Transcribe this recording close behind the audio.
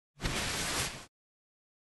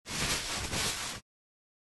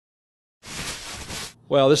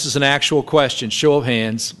Well, this is an actual question. Show of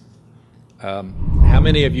hands. How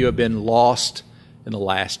many of you have been lost in the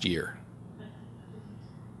last year?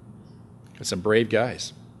 Got some brave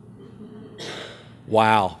guys.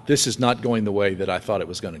 Wow, this is not going the way that I thought it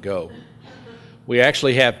was going to go. We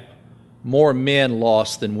actually have more men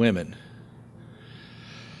lost than women.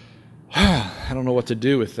 I don't know what to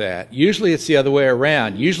do with that. Usually it's the other way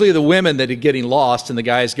around. Usually the women that are getting lost and the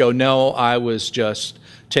guys go, no, I was just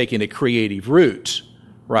taking a creative route,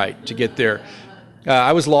 right, to get there.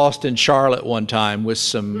 I was lost in Charlotte one time with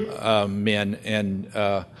some men,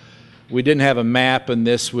 and we didn't have a map, and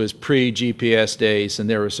this was pre-GPS days, and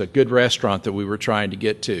there was a good restaurant that we were trying to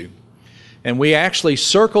get to. And we actually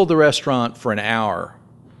circled the restaurant for an hour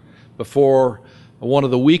before one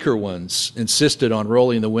of the weaker ones insisted on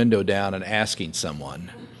rolling the window down and asking someone.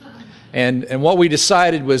 And what we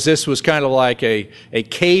decided was this was kind of like a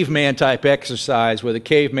caveman type exercise where the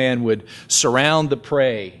caveman would surround the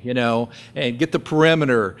prey, and get the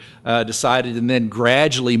perimeter decided and then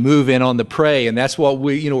gradually move in on the prey. And that's what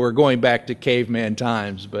we're going back to caveman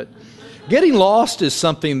times. But getting lost is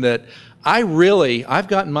something that I've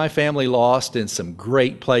gotten my family lost in some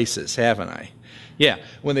great places, haven't I? Yeah,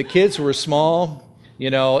 when the kids were small,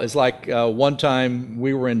 it's like one time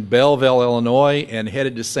we were in Belleville, Illinois, and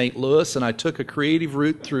headed to St. Louis, and I took a creative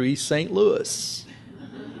route through East St. Louis.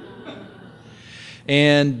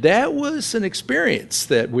 And that was an experience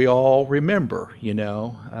that we all remember,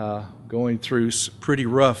 going through a pretty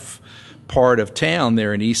rough part of town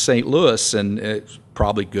there in East St. Louis, and it's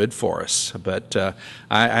probably good for us. But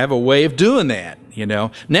I have a way of doing that,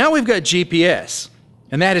 Now we've got GPS,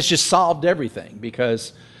 and that has just solved everything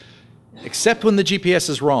because... except when the GPS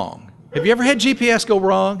is wrong. Have you ever had GPS go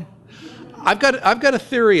wrong? I've got a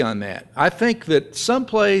theory on that. I think that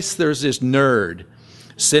someplace there's this nerd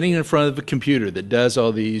sitting in front of a computer that does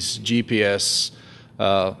all these GPS,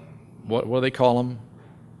 what do they call them?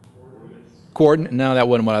 Coordinates? No, that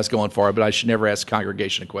wasn't what I was going for, but I should never ask a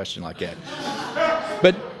congregation a question like that.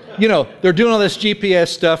 But they're doing all this GPS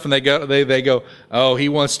stuff, and they go, oh, he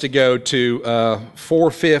wants to go to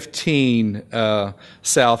 415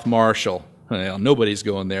 South Marshall. Well, nobody's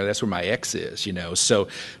going there. That's where my ex is,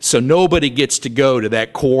 So nobody gets to go to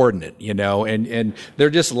that coordinate, and they're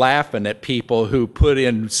just laughing at people who put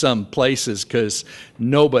in some places because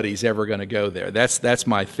nobody's ever going to go there. That's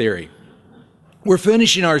my theory. We're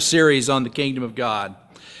finishing our series on the kingdom of God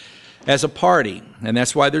as a party, and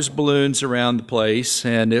that's why there's balloons around the place,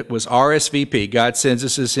 and it was RSVP. God sends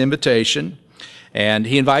us this invitation, and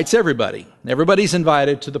he invites everybody. Everybody's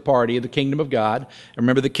invited to the party of the kingdom of God. And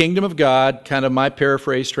remember, the kingdom of God, kind of my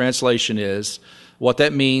paraphrase translation is, what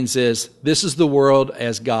that means is, this is the world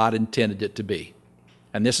as God intended it to be.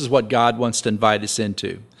 And this is what God wants to invite us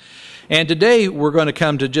into. And today, we're going to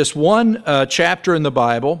come to just one chapter in the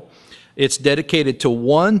Bible. It's dedicated to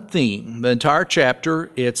one theme. The entire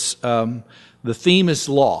chapter, the theme is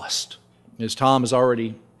lost, as Tom has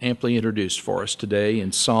already amply introduced for us today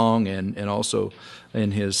in song and also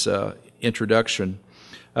in his introduction.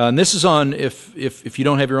 And this is on, if you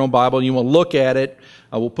don't have your own Bible and you want to look at it,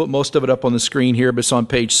 we'll put most of it up on the screen here, but it's on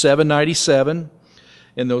page 797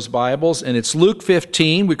 in those Bibles, and it's Luke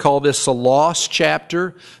 15. We call this a lost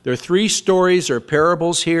chapter. There are three stories or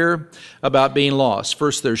parables here about being lost.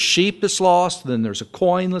 First, there's sheep that's lost, then there's a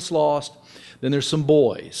coin that's lost, then there's some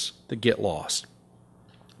boys that get lost.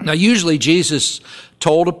 Now, usually Jesus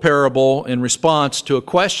told a parable in response to a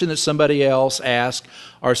question that somebody else asked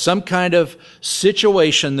or some kind of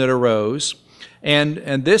situation that arose,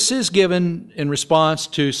 and this is given in response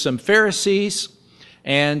to some Pharisees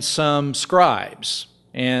and some scribes.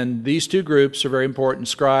 And these two groups are very important.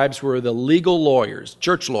 Scribes were the legal lawyers,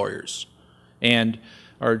 church lawyers,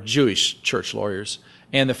 or Jewish church lawyers.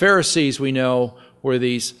 And the Pharisees, we know, were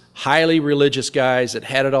these highly religious guys that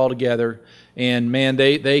had it all together. And man,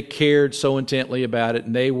 they cared so intently about it,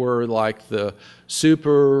 and they were like the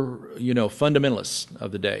super, fundamentalists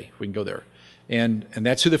of the day. We can go there. And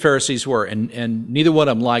that's who the Pharisees were. And neither one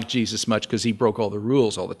of them liked Jesus much because he broke all the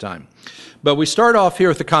rules all the time. But we start off here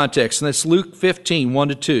with the context, and that's Luke 15,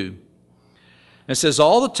 1-2. It says,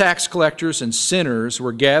 all the tax collectors and sinners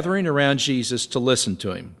were gathering around Jesus to listen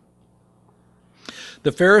to him.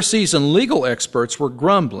 The Pharisees and legal experts were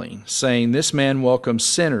grumbling, saying, this man welcomes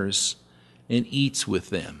sinners and eats with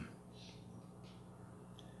them.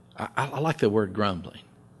 I like the word grumbling.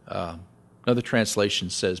 Another translation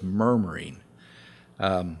says murmuring.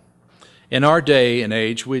 In our day and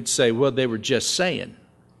age, we'd say, well, they were just saying.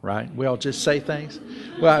 right? We all just say things.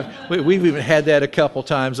 Well, we've even had that a couple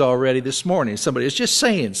times already this morning. Somebody is just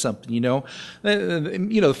saying something,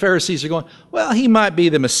 the Pharisees are going, well, he might be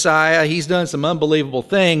the Messiah. He's done some unbelievable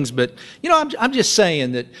things, but, I'm just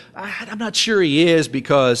saying that I'm not sure he is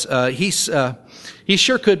because he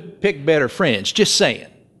sure could pick better friends. Just saying,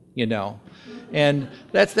 And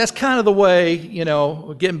that's kind of the way,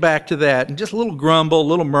 getting back to that, and just a little grumble, a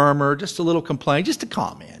little murmur, just a little complaint, just a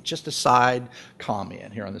comment, just a side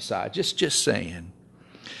comment here on the side, just saying.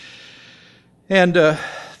 And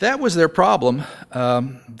that was their problem.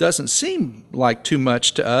 Doesn't seem like too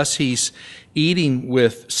much to us. He's eating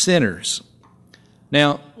with sinners.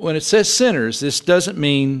 Now, when it says sinners, this doesn't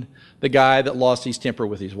mean the guy that lost his temper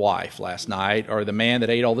with his wife last night, or the man that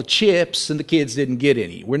ate all the chips and the kids didn't get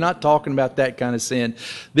any. We're not talking about that kind of sin.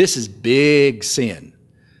 This is big sin.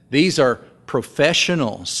 These are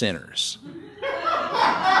professional sinners.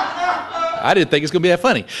 I didn't think it was going to be that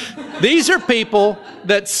funny. These are people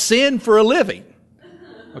that sin for a living.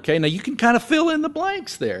 Okay, now you can kind of fill in the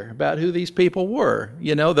blanks there about who these people were.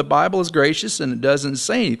 The Bible is gracious and it doesn't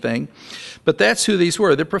say anything, but that's who these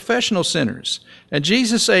were. They're professional sinners. And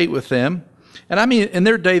Jesus ate with them, and I mean, in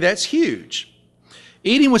their day, that's huge.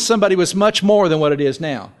 Eating with somebody was much more than what it is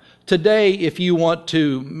now. Today, if you want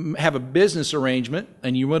to have a business arrangement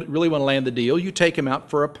and you really want to land the deal, you take them out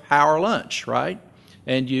for a power lunch, right?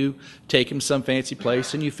 And you take them some fancy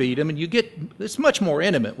place and you feed them, and it's much more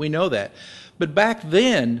intimate. We know that. But back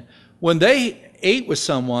then, when they ate with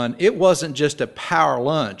someone, it wasn't just a power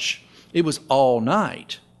lunch. It was all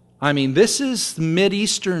night. I mean, this is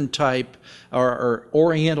Mideastern type or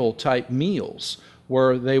Oriental type meals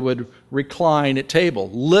where they would recline at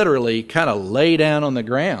table, literally kind of lay down on the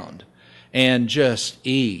ground and just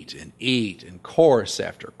eat and course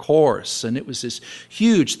after course. And it was this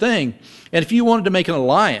huge thing. And if you wanted to make an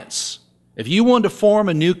alliance, if you wanted to form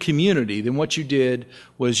a new community, then what you did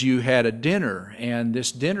was you had a dinner, and this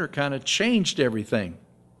dinner kind of changed everything.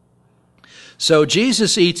 So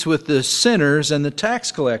Jesus eats with the sinners and the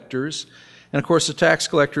tax collectors. And of course, the tax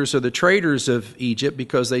collectors are the traders of Egypt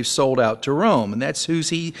because they've sold out to Rome. And that's who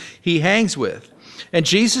he hangs with. And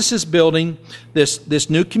Jesus is building this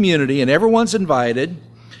new community, and everyone's invited.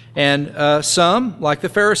 And some, like the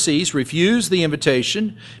Pharisees, refused the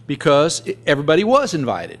invitation because everybody was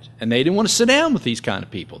invited. And they didn't want to sit down with these kind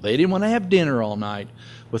of people. They didn't want to have dinner all night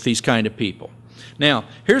with these kind of people. Now,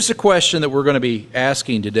 here's the question that we're going to be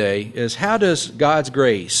asking today is, how does God's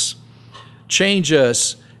grace change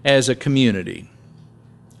us as a community?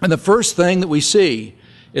 And the first thing that we see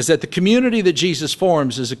is that the community that Jesus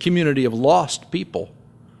forms is a community of lost people.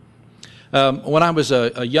 When I was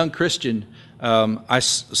a young Christian, I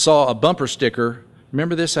saw a bumper sticker.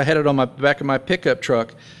 Remember this? I had it on my back of my pickup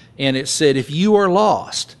truck, and it said, "If you are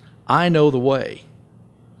lost, I know the way."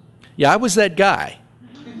 Yeah, I was that guy.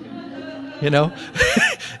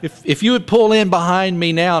 If you would pull in behind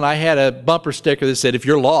me now and I had a bumper sticker that said, "If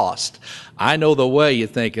you're lost, I know the way," you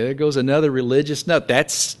think, there goes another religious nut.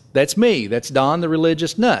 That's me. That's Don, the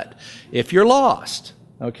religious nut. If you're lost,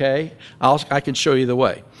 okay, I can show you the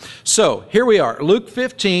way. So here we are, Luke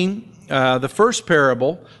 15. The first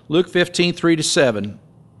parable, Luke 15, 3-7,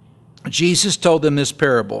 Jesus told them this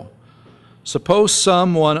parable. Suppose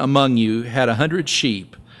someone among you had 100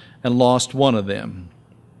 sheep and lost one of them.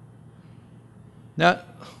 Now,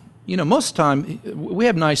 most of the time we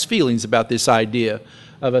have nice feelings about this idea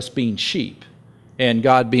of us being sheep and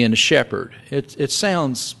God being a shepherd. It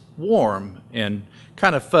sounds warm and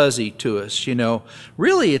kind of fuzzy to us,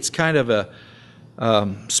 Really, it's kind of a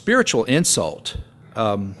spiritual insult.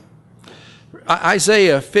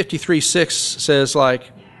 Isaiah 53:6 says,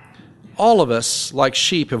 all of us, like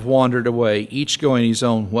sheep, have wandered away, each going his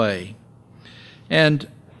own way. And,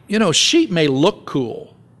 sheep may look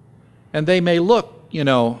cool, and they may look,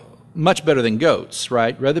 much better than goats,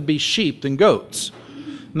 right? Rather be sheep than goats.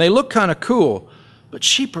 And they look kind of cool, but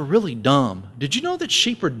sheep are really dumb. Did you know that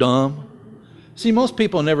sheep are dumb? See, most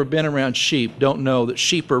people who have never been around sheep don't know that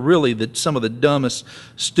sheep are really some of the dumbest,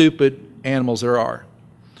 stupid animals there are.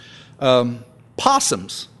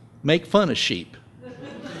 Possums make fun of sheep.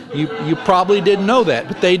 You probably didn't know that,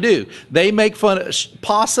 but they do. They make fun of...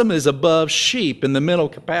 Possum is above sheep in the mental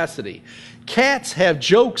capacity. Cats have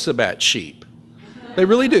jokes about sheep. They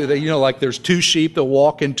really do. They, like there's two sheep that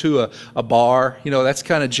walk into a bar. That's the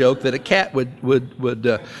kind of joke that a cat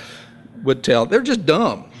would tell. They're just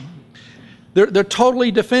dumb. They're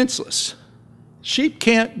totally defenseless. Sheep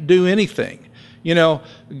can't do anything.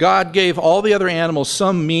 God gave all the other animals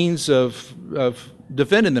some means of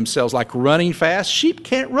defending themselves, like running fast. Sheep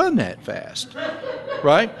can't run that fast,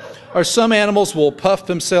 right? Or some animals will puff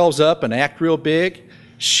themselves up and act real big.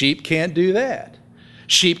 Sheep can't do that.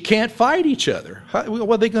 Sheep can't fight each other. What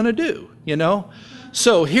are they going to do, you know?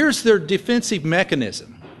 So here's their defensive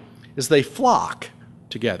mechanism, is they flock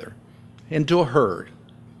together into a herd.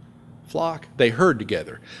 Flock, they herd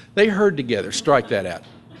together. They herd together. Strike that out.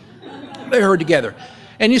 They herd together.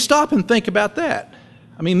 And you stop and think about that.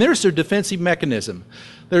 I mean, there's their defensive mechanism.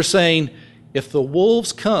 They're saying, if the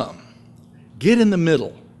wolves come, get in the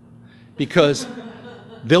middle, because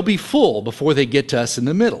they'll be full before they get to us in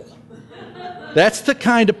the middle. That's the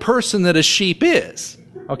kind of person that a sheep is,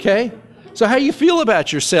 okay? So how you feel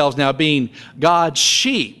about yourselves now being God's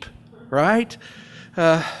sheep, right?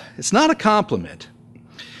 It's not a compliment.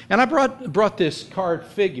 And I brought this card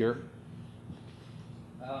figure.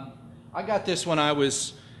 I got this when I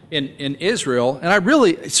was in Israel, and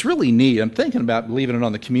it's really neat. I'm thinking about leaving it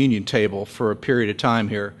on the communion table for a period of time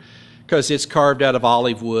here, because it's carved out of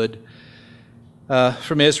olive wood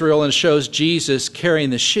from Israel, and it shows Jesus carrying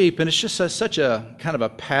the sheep, and it's just such a kind of a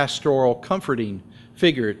pastoral, comforting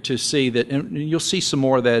figure to see that, and you'll see some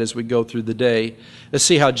more of that as we go through the day. Let's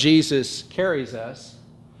see how Jesus carries us.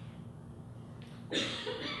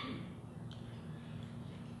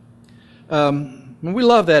 We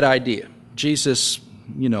love that idea. Jesus,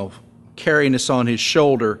 carrying us on his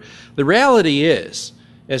shoulder. The reality is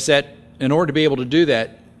that in order to be able to do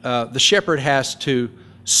that, the shepherd has to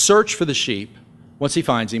search for the sheep. Once he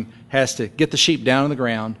finds him, has to get the sheep down on the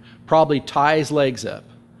ground, probably tie his legs up,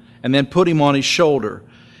 and then put him on his shoulder.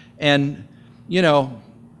 And,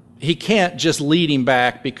 he can't just lead him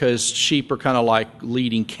back, because sheep are kind of like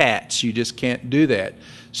leading cats. You just can't do that.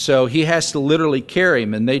 So he has to literally carry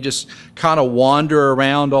him, and they just kind of wander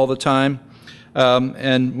around all the time.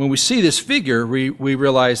 And when we see this figure, we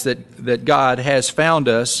realize that God has found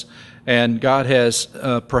us, and God has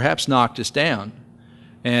perhaps knocked us down,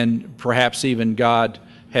 and perhaps even God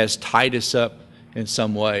has tied us up in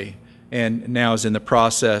some way, and now is in the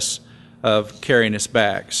process of carrying us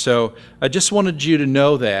back. So I just wanted you to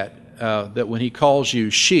know that when he calls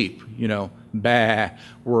you sheep,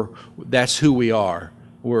 that's who we are.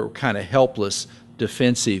 We're kind of helpless,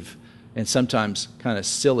 defensive, and sometimes kind of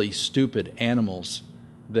silly, stupid animals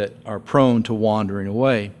that are prone to wandering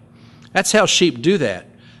away. That's how sheep do that.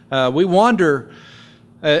 We wander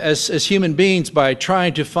as human beings by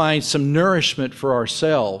trying to find some nourishment for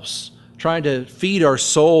ourselves, trying to feed our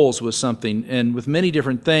souls with something and with many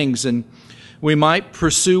different things. And we might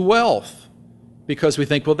pursue wealth because we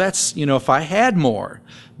think, well, that's, if I had more,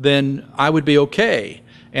 then I would be okay.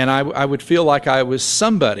 And I would feel like I was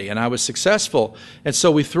somebody and I was successful. And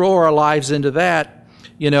so we throw our lives into that,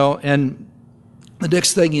 and the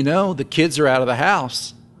next thing you know, the kids are out of the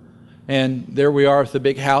house. And there we are with a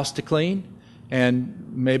big house to clean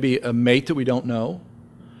and maybe a mate that we don't know.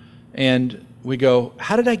 And we go,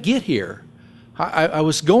 how did I get here? I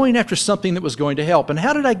was going after something that was going to help. And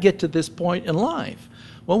how did I get to this point in life?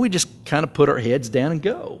 Well, we just kind of put our heads down and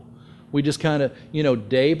go. We just kind of,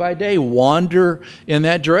 day by day wander in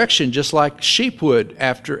that direction, just like sheep would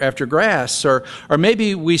after grass. Or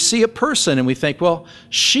maybe we see a person and we think, well,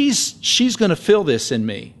 she's going to fill this in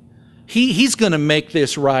me. He's going to make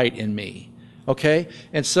this right in me. Okay?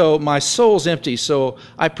 And so my soul's empty, so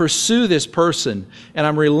I pursue this person, and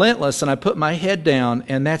I'm relentless, and I put my head down,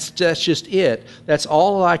 and that's just it. That's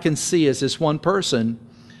all I can see is this one person.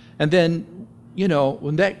 And then,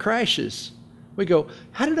 when that crashes, we go,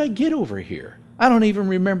 how did I get over here? I don't even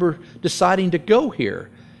remember deciding to go here.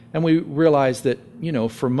 And we realize that,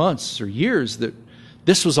 for months or years that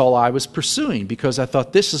this was all I was pursuing, because I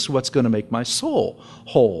thought this is what's going to make my soul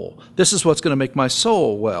whole. This is what's going to make my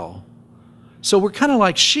soul well. So we're kind of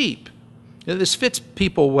like sheep. This fits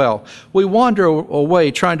people well. We wander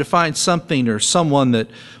away trying to find something or someone that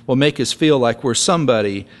will make us feel like we're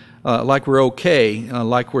somebody, like we're okay,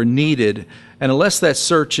 like we're needed. And unless that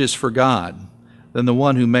search is for God, then the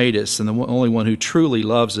one who made us and the only one who truly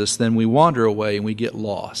loves us, then we wander away and we get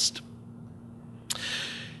lost.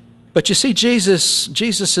 But you see,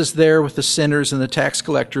 Jesus is there with the sinners and the tax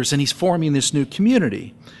collectors, and he's forming this new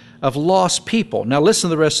community of lost people. Now listen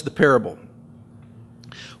to the rest of the parable.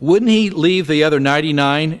 Wouldn't he leave the other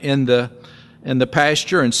 99 in the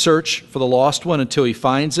pasture and search for the lost one until he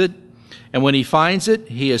finds it? And when he finds it,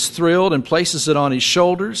 he is thrilled and places it on his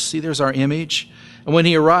shoulders. See, there's our image. And when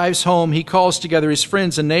he arrives home, he calls together his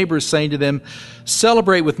friends and neighbors, saying to them,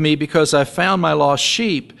 "Celebrate with me because I found my lost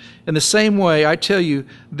sheep." In the same way, I tell you,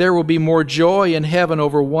 there will be more joy in heaven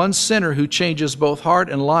over one sinner who changes both heart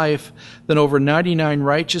and life than over 99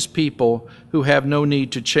 righteous people who have no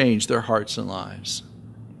need to change their hearts and lives.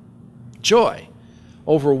 Joy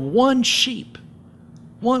over one sheep,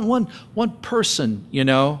 one person,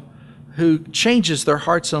 who changes their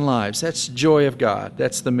hearts and lives. That's the joy of God.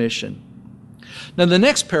 That's the mission. Now, the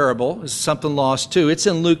next parable is something lost too. It's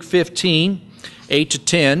in Luke 15, 8 to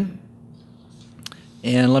 10.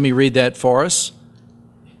 And let me read that for us.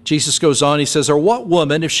 Jesus goes on, he says, "Or what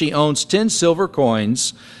woman, if she owns 10 silver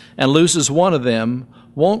coins and loses one of them,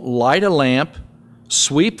 won't light a lamp,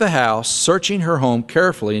 sweep the house, searching her home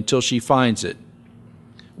carefully until she finds it?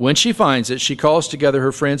 When she finds it, she calls together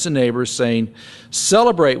her friends and neighbors, saying,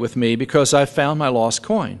 'Celebrate with me, because I found my lost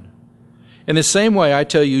coin.' In the same way, I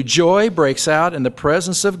tell you, joy breaks out in the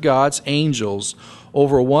presence of God's angels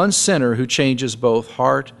over one sinner who changes both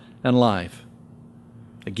heart and life."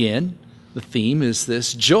 Again, the theme is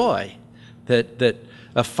this joy that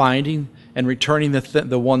of finding and returning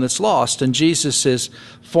the one that's lost. And Jesus is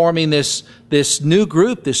forming this new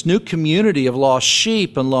group, this new community of lost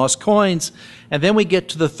sheep and lost coins. And then we get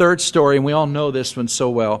to the third story, and we all know this one so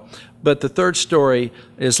well. But the third story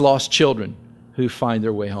is lost children who find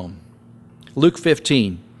their way home. Luke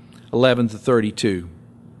 15, 11 to 32.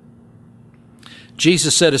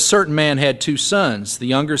 Jesus said, "A certain man had 2 sons. The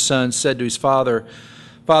younger son said to his father,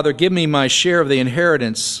 'Father, give me my share of the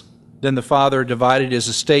inheritance.' Then the father divided his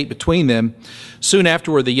estate between them. Soon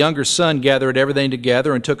afterward, the younger son gathered everything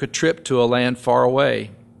together and took a trip to a land far away.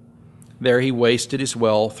 There he wasted his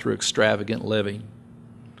wealth through extravagant living.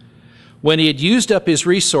 When he had used up his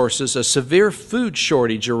resources, a severe food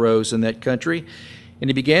shortage arose in that country, and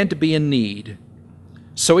he began to be in need.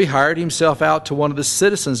 So he hired himself out to one of the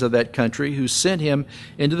citizens of that country, who sent him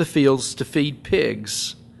into the fields to feed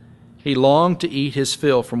pigs. He longed to eat his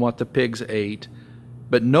fill from what the pigs ate,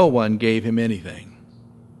 but no one gave him anything."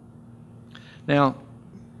 Now,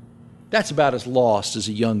 that's about as lost as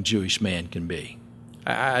a young Jewish man can be.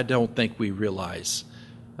 I don't think we realize,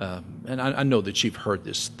 and I know that you've heard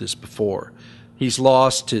this before. He's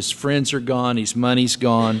lost, his friends are gone, his money's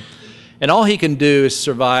gone, and all he can do is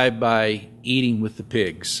survive by eating with the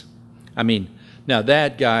pigs. I mean, now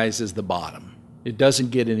that, guys, is the bottom. It doesn't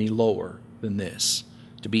get any lower than this,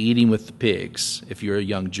 to be eating with the pigs if you're a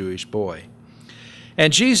young Jewish boy.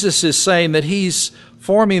 And Jesus is saying that he's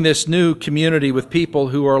forming this new community with people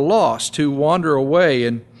who are lost, who wander away,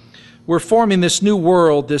 and we're forming this new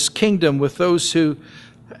world, this kingdom, with those who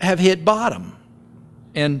have hit bottom,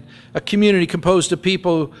 and a community composed of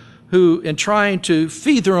people who, in trying to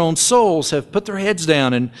feed their own souls, have put their heads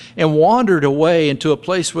down and wandered away into a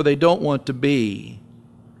place where they don't want to be.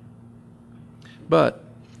 But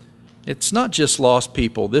it's not just lost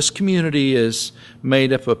people. This community is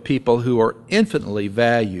made up of people who are infinitely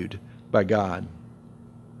valued by God.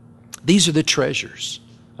 These are the treasures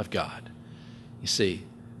of God. You see,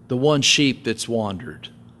 the one sheep that's wandered,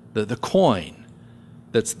 the coin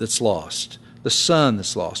that's lost, the son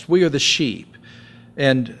that's lost. We are the sheep.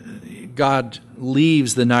 And God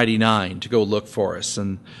leaves the 99 to go look for us.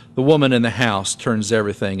 And the woman in the house turns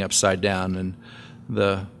everything upside down, and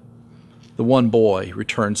the one boy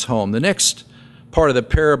returns home. The next part of the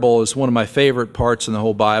parable is one of my favorite parts in the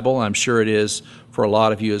whole Bible. I'm sure it is for a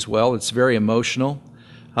lot of you as well. It's very emotional.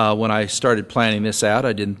 When I started planning this out,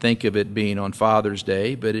 I didn't think of it being on Father's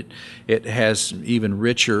Day, but it has even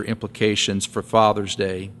richer implications for Father's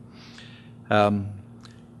Day,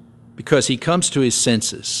 because he comes to his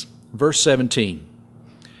senses. Verse 17,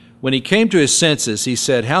 "When he came to his senses, he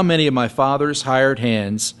said, 'How many of my father's hired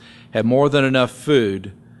hands have more than enough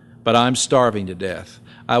food, but I'm starving to death?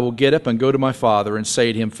 I will get up and go to my father and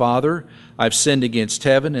say to him, Father, I've sinned against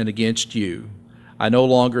heaven and against you. I no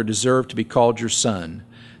longer deserve to be called your son.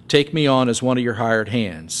 Take me on as one of your hired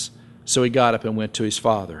hands.' So he got up and went to his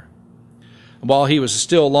father. While he was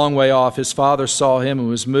still a long way off, his father saw him and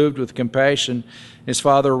was moved with compassion. His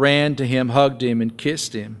father ran to him, hugged him, and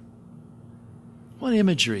kissed him." What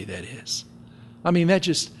imagery that is. I mean,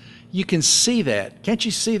 you can see that. Can't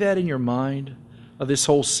you see that in your mind, of this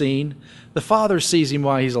whole scene? The father sees him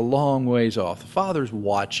while he's a long ways off. The father's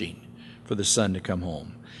watching for the son to come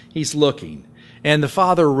home. He's looking, and the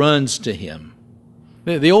father runs to him.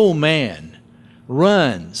 The old man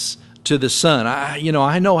runs to the son.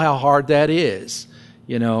 I know how hard that is,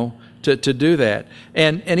 to do that.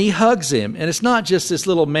 And he hugs him. And it's not just this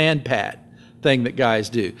little man pat thing that guys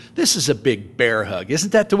do. This is a big bear hug.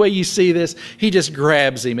 Isn't that the way you see this? He just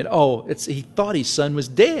grabs him, and he thought his son was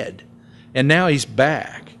dead. And now he's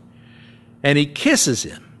back. And he kisses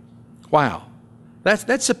him. Wow.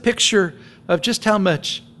 That's a picture of just how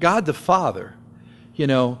much God the Father,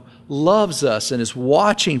 loves us and is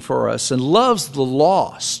watching for us and loves the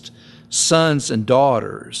lost sons and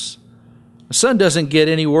daughters. The son doesn't get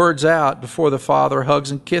any words out before the father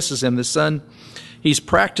hugs and kisses him. The son He's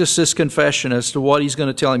practiced this confession as to what he's going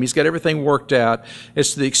to tell him. He's got everything worked out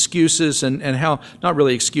as to the excuses and how, not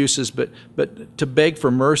really excuses, but to beg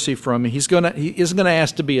for mercy from him. He isn't going to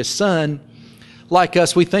ask to be a son. Like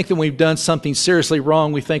us, we think that we've done something seriously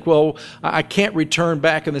wrong. We think, well, I can't return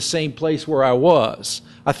back in the same place where I was.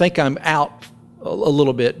 I think I'm out a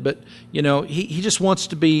little bit. But, he just wants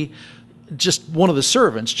to be just one of the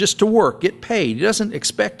servants, just to work, get paid. He doesn't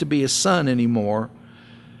expect to be a son anymore.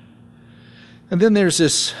 And then there's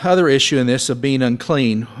this other issue in this of being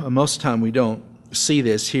unclean. Most of the time we don't see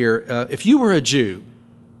this here. If you were a Jew,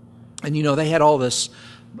 and they had all this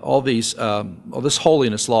holiness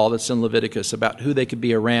law that's in Leviticus about who they could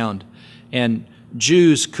be around, and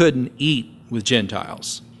Jews couldn't eat with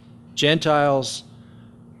Gentiles. Gentiles,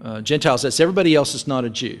 that's everybody else that's not a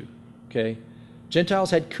Jew. Okay,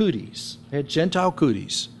 Gentiles had cooties. They had Gentile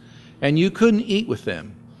cooties, and you couldn't eat with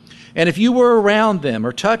them. And if you were around them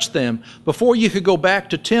or touched them, before you could go back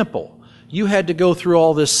to temple, you had to go through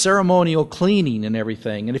all this ceremonial cleaning and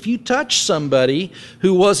everything. And if you touched somebody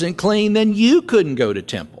who wasn't clean, then you couldn't go to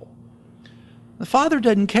temple. The Father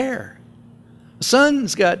doesn't care. The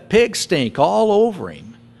Son's got pig stink all over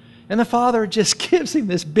him. And the Father just gives him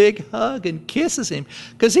this big hug and kisses him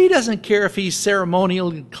because he doesn't care if he's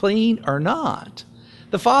ceremonially clean or not.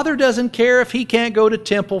 The Father doesn't care if he can't go to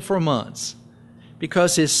temple for months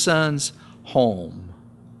because his Son's home.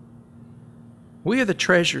 We are the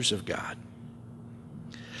treasures of God.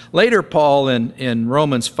 Later, Paul in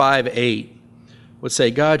Romans 5:8 would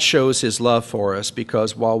say, God shows his love for us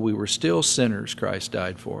because while we were still sinners, Christ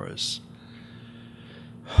died for us.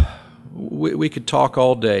 We could talk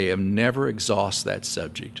all day and never exhaust that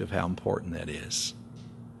subject of how important that is.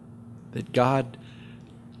 That God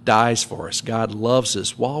dies for us. God loves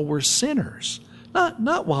us while we're sinners.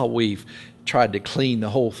 Not while we've tried to clean the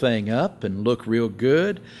whole thing up and look real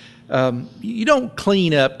good. You don't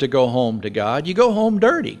clean up to go home to God. You go home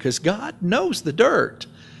dirty because God knows the dirt.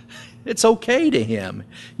 It's okay to him.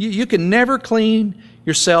 You can never clean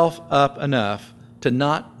yourself up enough to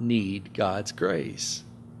not need God's grace.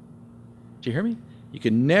 Do you hear me? You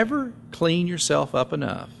can never clean yourself up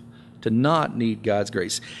enough to not need God's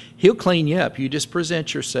grace. He'll clean you up. You just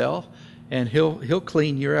present yourself and He'll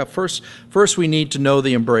clean you up. First we need to know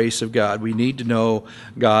the embrace of God. We need to know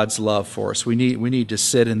God's love for us. We need to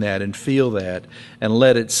sit in that and feel that and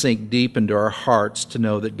let it sink deep into our hearts to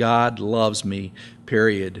know that God loves me,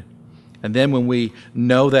 period. And then when we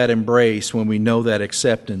know that embrace, when we know that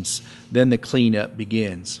acceptance, then the cleanup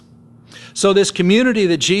begins. So this community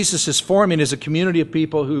that Jesus is forming is a community of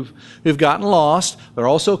people who've gotten lost. They're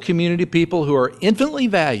also a community of people who are infinitely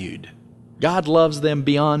valued. God loves them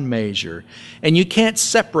beyond measure. And you can't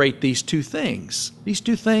separate these two things. These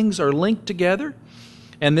two things are linked together.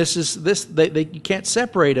 And you can't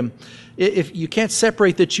separate them. If you can't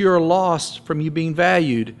separate that you are lost from you being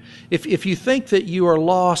valued. If you think that you are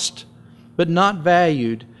lost but not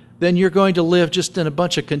valued, then you're going to live just in a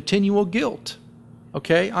bunch of continual guilt.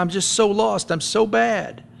 Okay? I'm just so lost. I'm so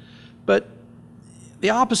bad. But the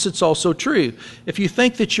opposite's also true. If you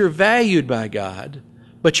think that you're valued by God,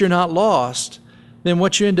 but you're not lost, then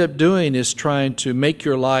what you end up doing is trying to make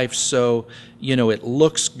your life so, it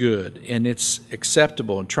looks good and it's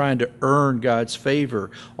acceptable and trying to earn God's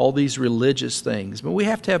favor, all these religious things. But we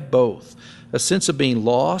have to have both, a sense of being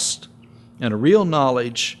lost and a real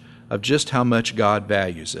knowledge of just how much God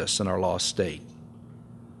values us in our lost state.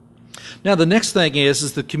 Now, the next thing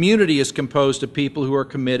is the community is composed of people who are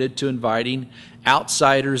committed to inviting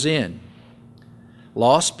outsiders in.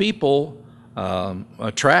 Lost people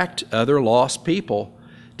attract other lost people.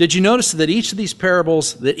 Did you notice that each of these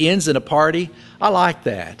parables that ends in a party? I like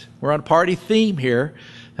that. We're on a party theme here.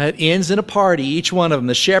 It ends in a party, each one of them.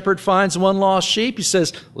 The shepherd finds one lost sheep. He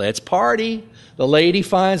says, let's party. The lady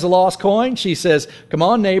finds a lost coin. She says, come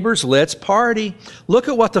on, neighbors, let's party. Look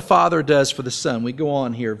at what the Father does for the Son. We go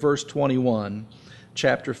on here, verse 21,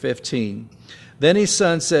 chapter 15. Then his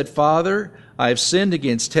son said, Father, I have sinned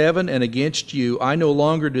against heaven and against you. I no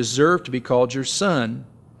longer deserve to be called your son.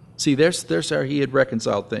 See, there's how he had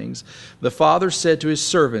reconciled things. The father said to his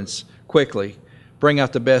servants, quickly, bring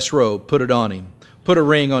out the best robe, put it on him. Put a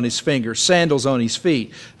ring on his finger, sandals on his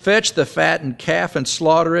feet. Fetch the fattened calf and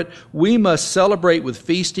slaughter it. We must celebrate with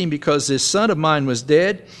feasting because this son of mine was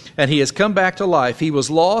dead and he has come back to life. He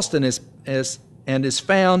was lost and is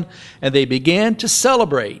found, and they began to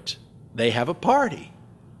celebrate. They have a party.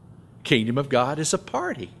 Kingdom of God is a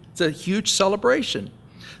party. It's a huge celebration.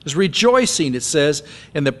 There's rejoicing, it says,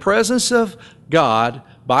 in the presence of God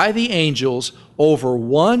by the angels over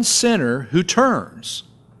one sinner who turns.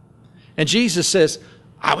 And Jesus says,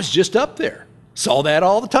 I was just up there. Saw that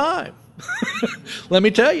all the time. Let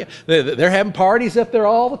me tell you, they're having parties up there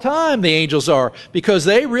all the time, the angels are, because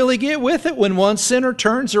they really get with it. When one sinner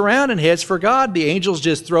turns around and heads for God, the angels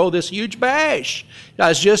just throw this huge bash. I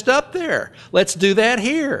was just up there. Let's do that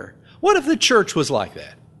here. What if the church was like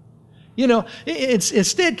that? You know, it's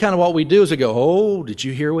instead kind of what we do is we go, oh, did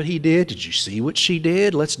you hear what he did? Did you see what she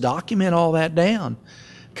did? Let's document all that down.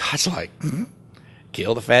 God's like,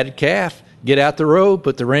 kill the fatted calf, get out the robe,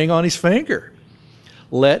 put the ring on his finger.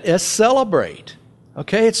 Let us celebrate.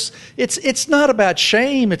 Okay, it's not about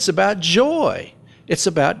shame, it's about joy. It's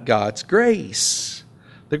about God's grace.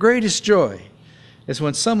 The greatest joy is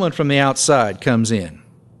when someone from the outside comes in.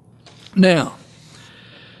 Now,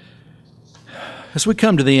 as we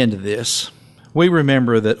come to the end of this, we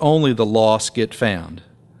remember that only the lost get found.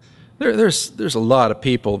 There's a lot of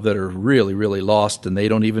people that are really, really lost, and they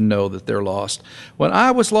don't even know that they're lost. When I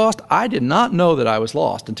was lost, I did not know that I was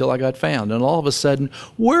lost until I got found. And all of a sudden,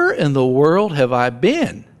 where in the world have I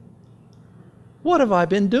been? What have I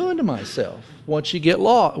been doing to myself once you get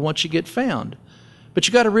lost, once you get found? But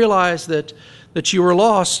you got to realize that you were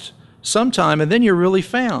lost sometime, and then you're really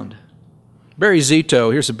found. Barry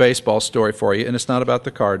Zito, here's a baseball story for you, and it's not about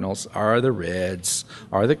the Cardinals. Are the Reds?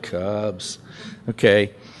 Are the Cubs?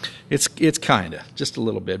 Okay. It's kind of, just a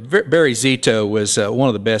little bit. Barry Zito was one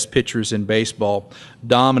of the best pitchers in baseball,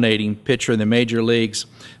 dominating pitcher in the major leagues.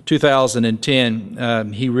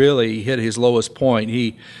 2010, he really hit his lowest point.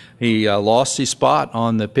 He lost his spot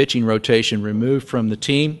on the pitching rotation, removed from the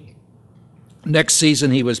team. Next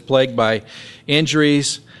season, he was plagued by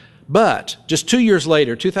injuries. But just 2 years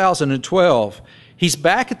later, 2012, he's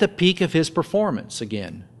back at the peak of his performance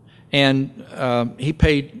again. And he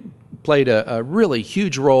played a really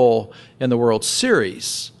huge role in the World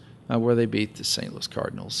Series, where they beat the St. Louis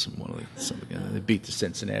Cardinals. They beat the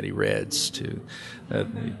Cincinnati Reds, too. They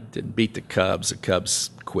didn't beat the Cubs. The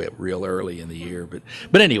Cubs quit real early in the year.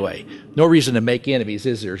 But anyway, no reason to make enemies,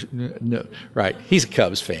 is there? No, right. He's a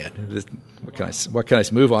Cubs fan. What can I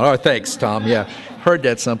move on? Oh, thanks, Tom. Yeah, heard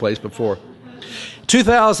that someplace before.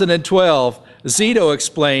 2012, Zito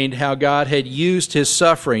explained how God had used his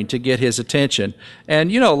suffering to get his attention.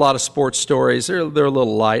 And, you know, a lot of sports stories, they're a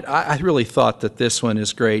little light. I really thought that this one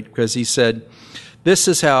is great because he said, this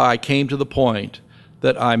is how I came to the point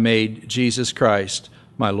that I made Jesus Christ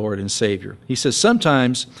my Lord and Savior. He says,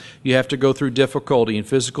 sometimes you have to go through difficulty and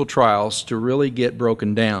physical trials to really get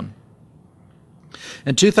broken down.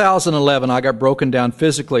 In 2011, I got broken down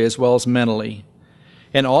physically as well as mentally.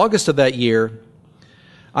 In August of that year,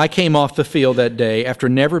 I came off the field that day after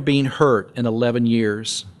never being hurt in 11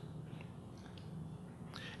 years.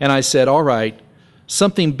 And I said, all right,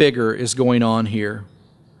 something bigger is going on here.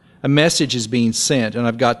 A message is being sent, and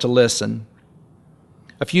I've got to listen.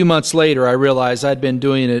 A few months later, I realized I'd been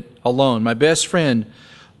doing it alone. My best friend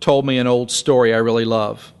told me an old story I really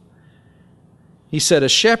love. He said, a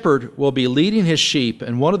shepherd will be leading his sheep,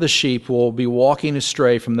 and one of the sheep will be walking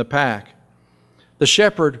astray from the pack. The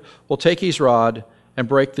shepherd will take his rod and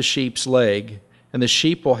break the sheep's leg, and the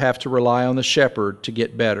sheep will have to rely on the shepherd to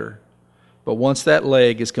get better. But once that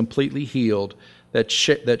leg is completely healed, that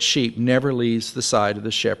sheep never leaves the side of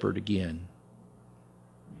the shepherd again.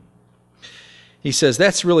 He says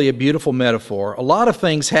that's really a beautiful metaphor. A lot of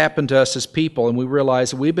things happen to us as people, and we realize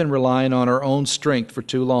that we've been relying on our own strength for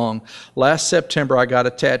too long. Last September, I got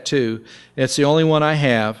a tattoo. It's the only one I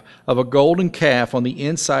have, of a golden calf on the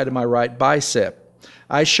inside of my right bicep.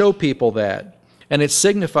 I show people that. And it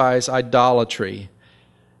signifies idolatry,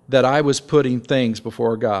 that I was putting things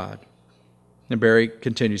before God. And Barry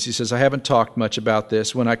continues. He says, I haven't talked much about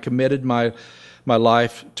this. When I committed my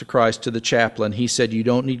life to Christ to the chaplain, he said, you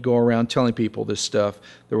don't need to go around telling people this stuff.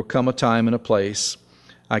 There will come a time and a place.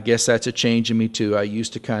 I guess that's a change in me too. I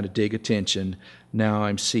used to kind of dig attention. Now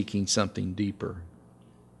I'm seeking something deeper.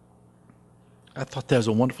 I thought that was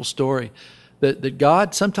a wonderful story. That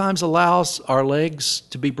God sometimes allows our legs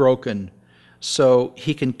to be broken so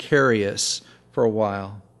he can carry us for a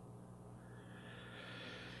while.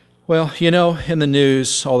 Well, you know, in the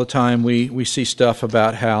news all the time we see stuff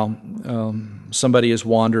about how somebody has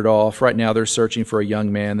wandered off. Right now they're searching for a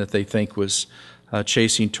young man that they think was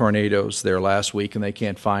chasing tornadoes there last week, and they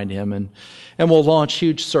can't find him. And we'll launch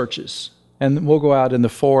huge searches. And we'll go out in the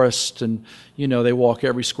forest, and, you know, they walk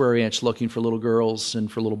every square inch looking for little girls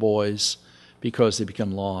and for little boys, because they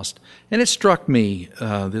become lost. And it struck me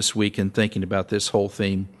this week in thinking about this whole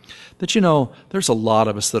theme that, you know, there's a lot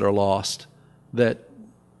of us that are lost, that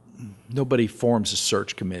nobody forms a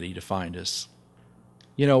search committee to find us.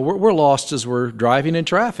 You know, we're lost as we're driving in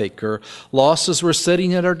traffic, or lost as we're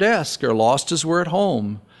sitting at our desk, or lost as we're at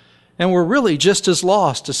home. And we're really just as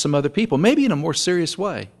lost as some other people, maybe in a more serious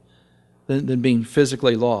way. than being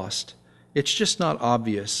physically lost. It's just not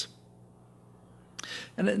obvious.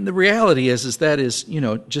 And the reality is that is,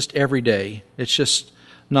 just every day. It's just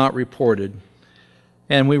not reported.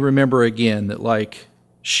 And we remember again that like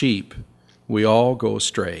sheep, we all go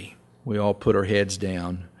astray. We all put our heads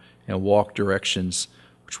down and walk directions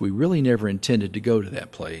which we really never intended to go to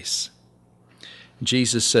that place.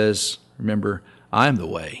 Jesus says, remember, I am the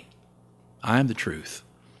way. I am the truth.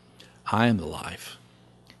 I am the life.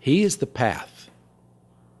 He is the path.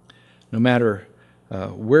 No matter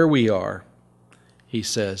where we are, he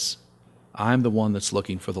says, I'm the one that's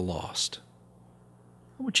looking for the lost.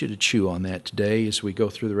 I want you to chew on that today as we go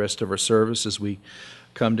through the rest of our service, as we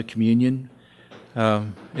come to communion.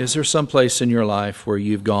 Is there some place in your life where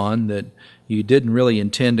you've gone that you didn't really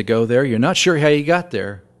intend to go there? You're not sure how you got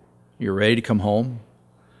there. You're ready to come home.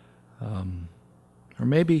 Or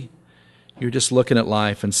maybe you're just looking at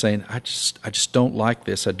life and saying, I just don't like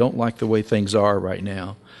this. I don't like the way things are right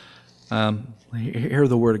now. Hear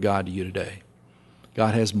the word of God to you today.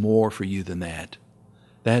 God has more for you than that.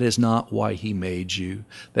 That is not why he made you.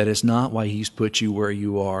 That is not why he's put you where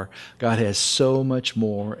you are. God has so much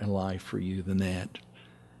more in life for you than that.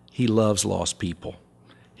 He loves lost people.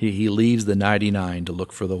 He leaves the 99 to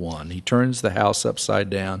look for the one. He turns the house upside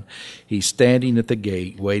down. He's standing at the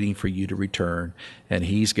gate waiting for you to return. And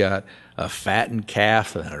he's got a fattened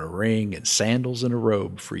calf and a ring and sandals and a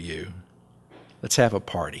robe for you. Let's have a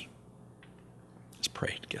party. Let's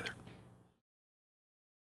pray together.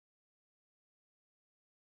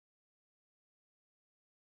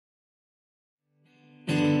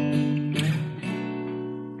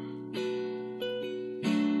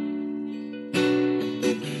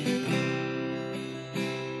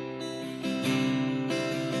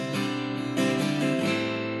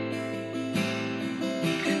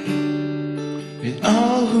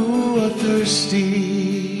 All who are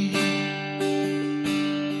thirsty,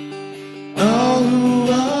 all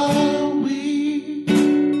who are weak,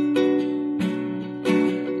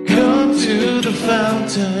 come to the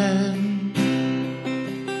fountain,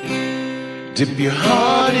 dip your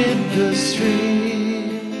heart in the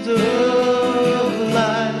streams of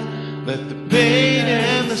life, let the pain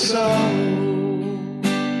and the sorrow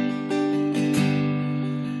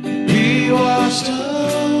be washed away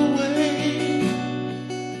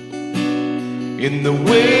in the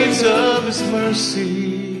waves of his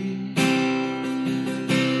mercy,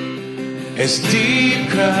 as deep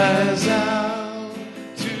cries out.